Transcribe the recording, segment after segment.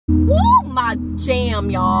Woo, my jam,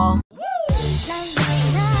 y'all.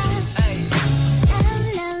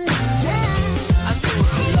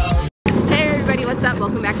 Hey everybody, what's up?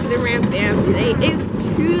 Welcome back to the Ram Fam. Today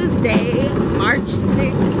is Tuesday, March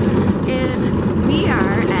 6th, and we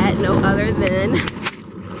are at no other than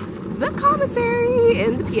the commissary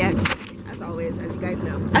in the PX. As always, as you guys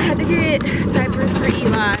know, I had to get diapers for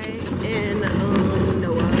Eli and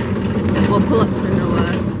Noah. Well, pull-ups for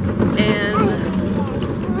Noah and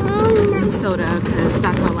some soda, because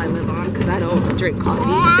that's all I live on, because I don't drink coffee.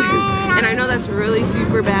 And I know that's really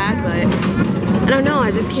super bad, but I don't know,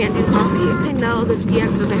 I just can't do coffee. I know this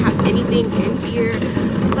PX doesn't have anything in here,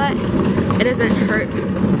 but it doesn't hurt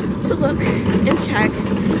to look and check.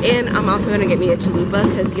 And I'm also gonna get me a chalupa,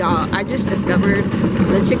 because y'all, I just discovered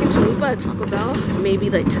the chicken chalupa at Taco Bell maybe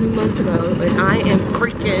like 2 months ago, and I am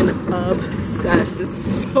freaking obsessed.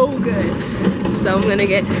 It's so good. So I'm gonna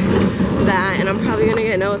get that, and I'm probably gonna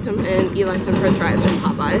get Noah some and Eli some french fries from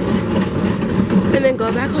Popeyes, and then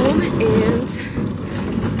go back home and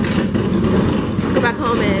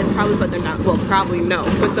probably put them down. Well, probably no,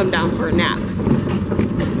 put them down for a nap.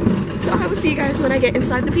 So I will see you guys when I get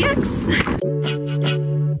inside the PX.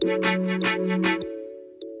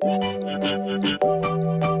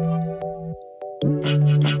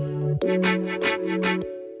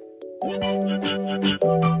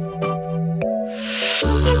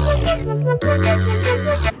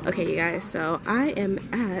 Okay, you guys, so I am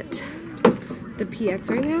at the PX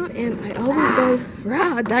right now, and I always go,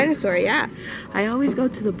 dinosaur, yeah. I always go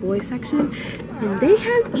to the boy section, and they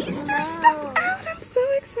have Easter stuff out. I'm so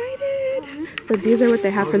excited. But these are what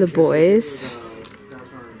they have for the boys.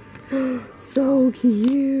 So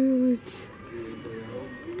cute.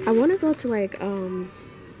 I want to go to like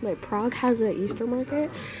Prague has an Easter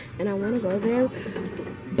market, and I want to go there,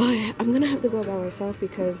 but I'm gonna have to go by myself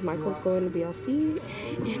because Michael's going to BLC,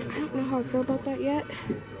 and I don't know how I feel about that yet,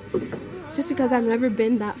 just because I've never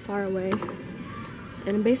been that far away,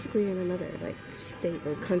 and I'm basically in another like state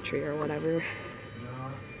or country or whatever,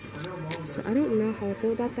 so I don't know how I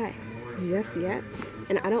feel about that just yet.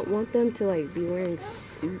 And I don't want them to like be wearing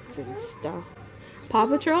suits and stuff. Paw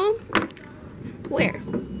Patrol? Where?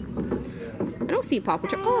 I don't see Paw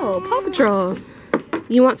Patrol. Oh, Paw Patrol.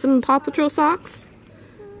 You want some Paw Patrol socks?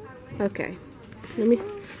 Okay. Let me...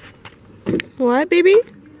 What, baby?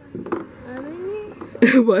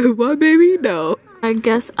 What, baby? No. I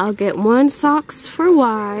guess I'll get one socks for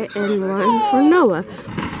Y and one for Noah.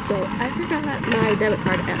 So I forgot my debit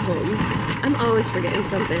card at home. I'm always forgetting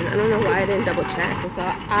something. I don't know why I didn't double check. And so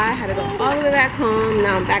I had to go all the way back home.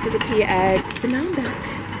 Now I'm back at the PX. So now I'm back.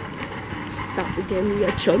 About to give me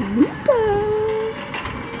a chalupa.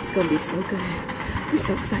 It's gonna be so good. I'm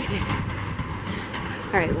so excited.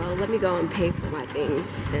 Alright, well, let me go and pay for my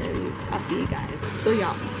things, and I'll see you guys. So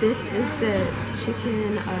y'all, this is the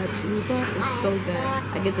chicken chalupa. It's so good.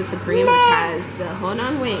 I get the Supreme, which has the, hold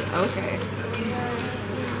on, wait, okay.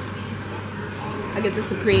 I get the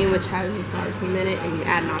Supreme, which has the sour cream in it, and you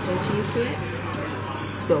add nacho cheese to it.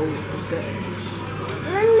 So good.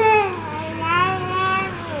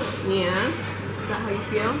 Yeah? Is that how you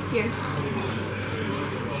feel? Here.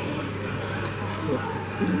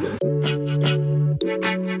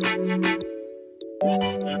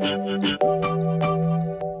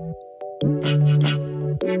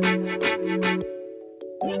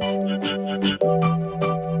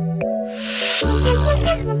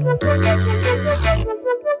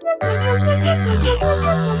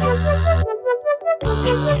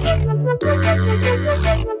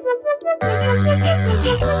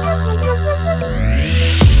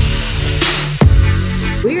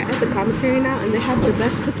 We're at the commissary now, and they have the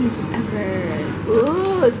best cookies ever.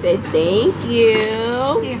 Ooh, say thank you.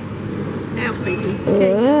 Yeah.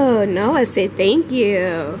 Oh, Noah, say thank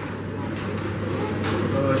you.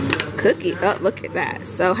 Cookie. Oh, look at that.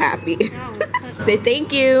 So happy. Say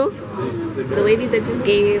thank you. The lady that just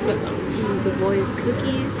gave the boys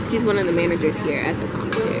cookies, she's one of the managers here at the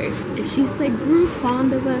commissary. And she's like grew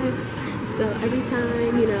fond of us. So every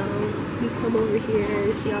time, you know, we come over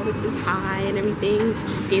here, she always says hi and everything. She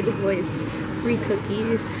just gave the boys free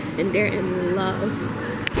cookies, and they're in love.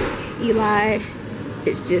 Eli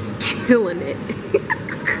is just killing it.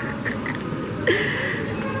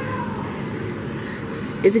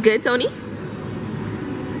 Is it good, Tony?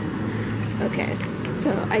 Okay,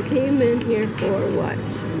 so I came in here for what?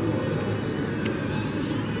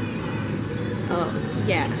 Oh,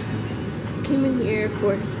 yeah. Came in here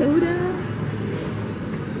for soda.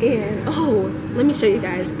 And, oh, let me show you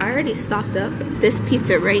guys. I already stocked up this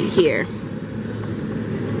pizza right here.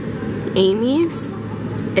 Amy's.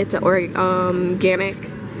 It's an organic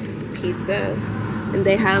pizza. And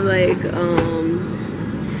they have like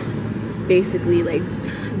basically like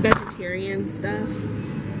vegetarian stuff.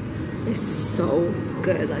 It's so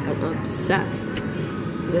good. Like, I'm obsessed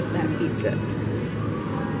with that pizza.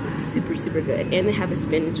 Super, super good. And they have a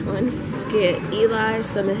spinach one. Let's get Eli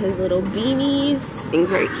some of his little beanies.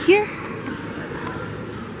 Things right here.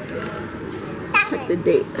 Check the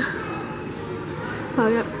date. Oh,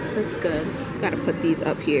 yep, that's good. Gotta put these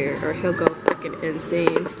up here or he'll go freaking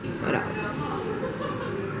insane. What else?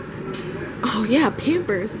 Oh yeah,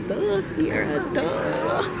 Pampers. Duh, Sierra,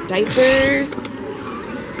 duh. Diapers.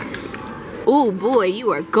 Oh boy, you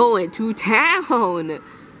are going to town.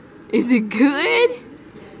 Is it good?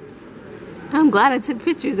 I'm glad I took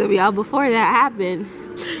pictures of y'all before that happened.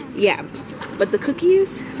 Yeah, but the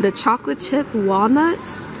cookies, the chocolate chip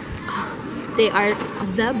walnuts, they are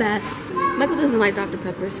the best. Michael doesn't like Dr.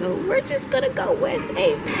 Pepper, so we're just gonna go with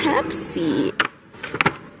a Pepsi.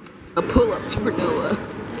 A pull-up tornado.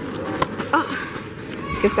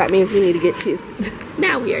 Oh, guess that means we need to get two.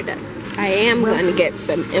 Now we are done. I am going to get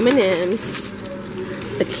some M&Ms,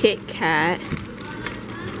 a Kit Kat.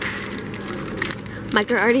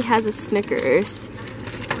 Micah already has a Snickers,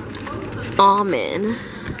 almond,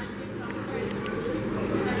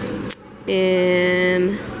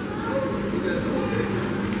 and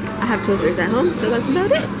I have Twizzlers at home, so that's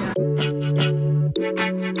about it.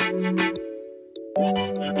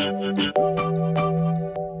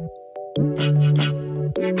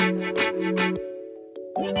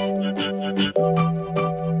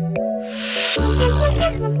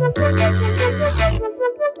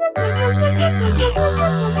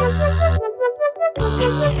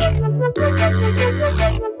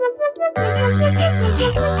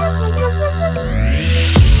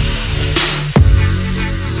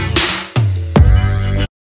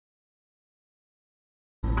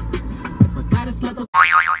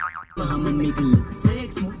 I'ma make it look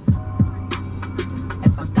sexy.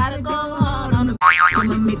 If I gotta go hard on the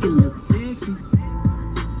I'ma make it look sexy.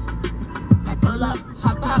 I pull up,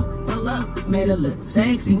 hop out, pull up, made it look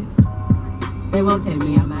sexy. They won't take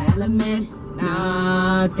me out my element.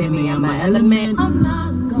 Nah, take me out my element. I'm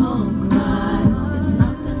not gonna cry, it's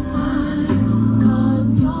not the time.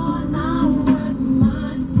 Cause you're not worth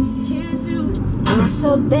mine. See, here's you. You're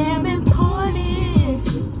so damn important.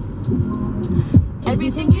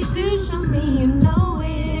 Everything you do shows me you know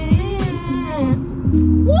it.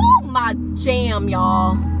 Woo, my jam,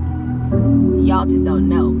 y'all. Y'all just don't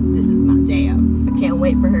know this is my jam. I can't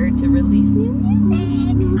wait for her to release new music.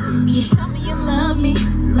 You tell me you love me,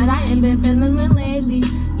 but I ain't been feeling it lately.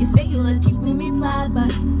 You say you look keeping me fly, but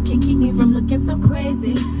can't keep me from looking so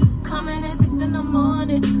crazy. Coming at 6 in the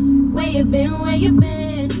morning. Where you been, where you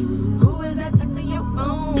been? Who is that texting your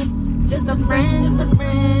phone? Just a friend,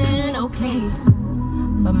 okay.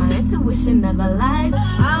 But my intuition never lies.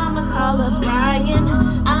 I'ma call up Brian,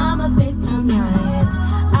 I'ma FaceTime Ryan,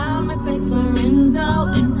 I'ma text Lorenzo,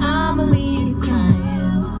 and I'ma leave you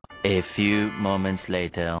crying. A few moments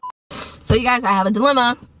later. So you guys, I have a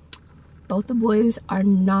dilemma. Both the boys are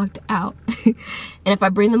knocked out. And if I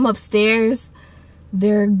bring them upstairs,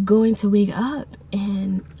 they're going to wake up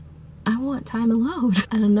and I want time alone.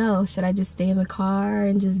 I don't know, should I just stay in the car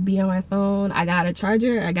and just be on my phone? I got a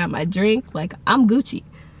charger, I got my drink, like I'm Gucci.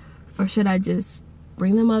 Or should I just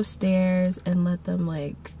bring them upstairs and let them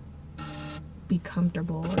like be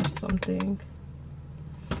comfortable or something?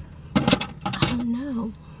 I don't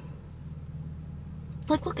know.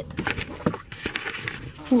 Like, look at this.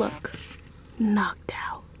 Look, knocked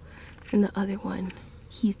out. And the other one,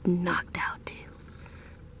 he's knocked out too.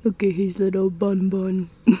 Look at his little bun.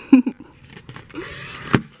 I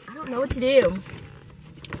don't know what to do.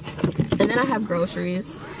 And then I have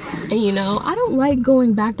groceries. And you know, I don't like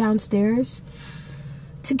going back downstairs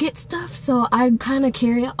to get stuff. So I kind of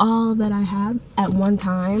carry all that I have at one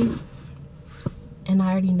time. And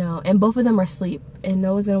I already know. And both of them are asleep. And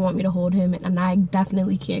Noah's going to want me to hold him. And I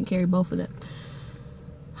definitely can't carry both of them.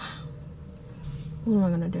 What am I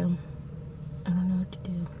going to do? I don't know what to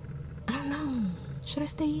do. I don't know. Should I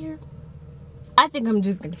stay here? I think I'm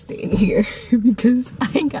just gonna stay in here because I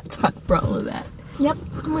ain't got time for all of that. Yep,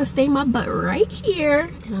 I'm gonna stay my butt right here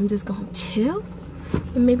and I'm just gonna chill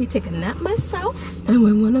and maybe take a nap myself. And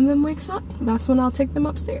when one of them wakes up, that's when I'll take them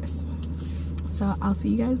upstairs. So I'll see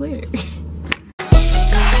you guys later.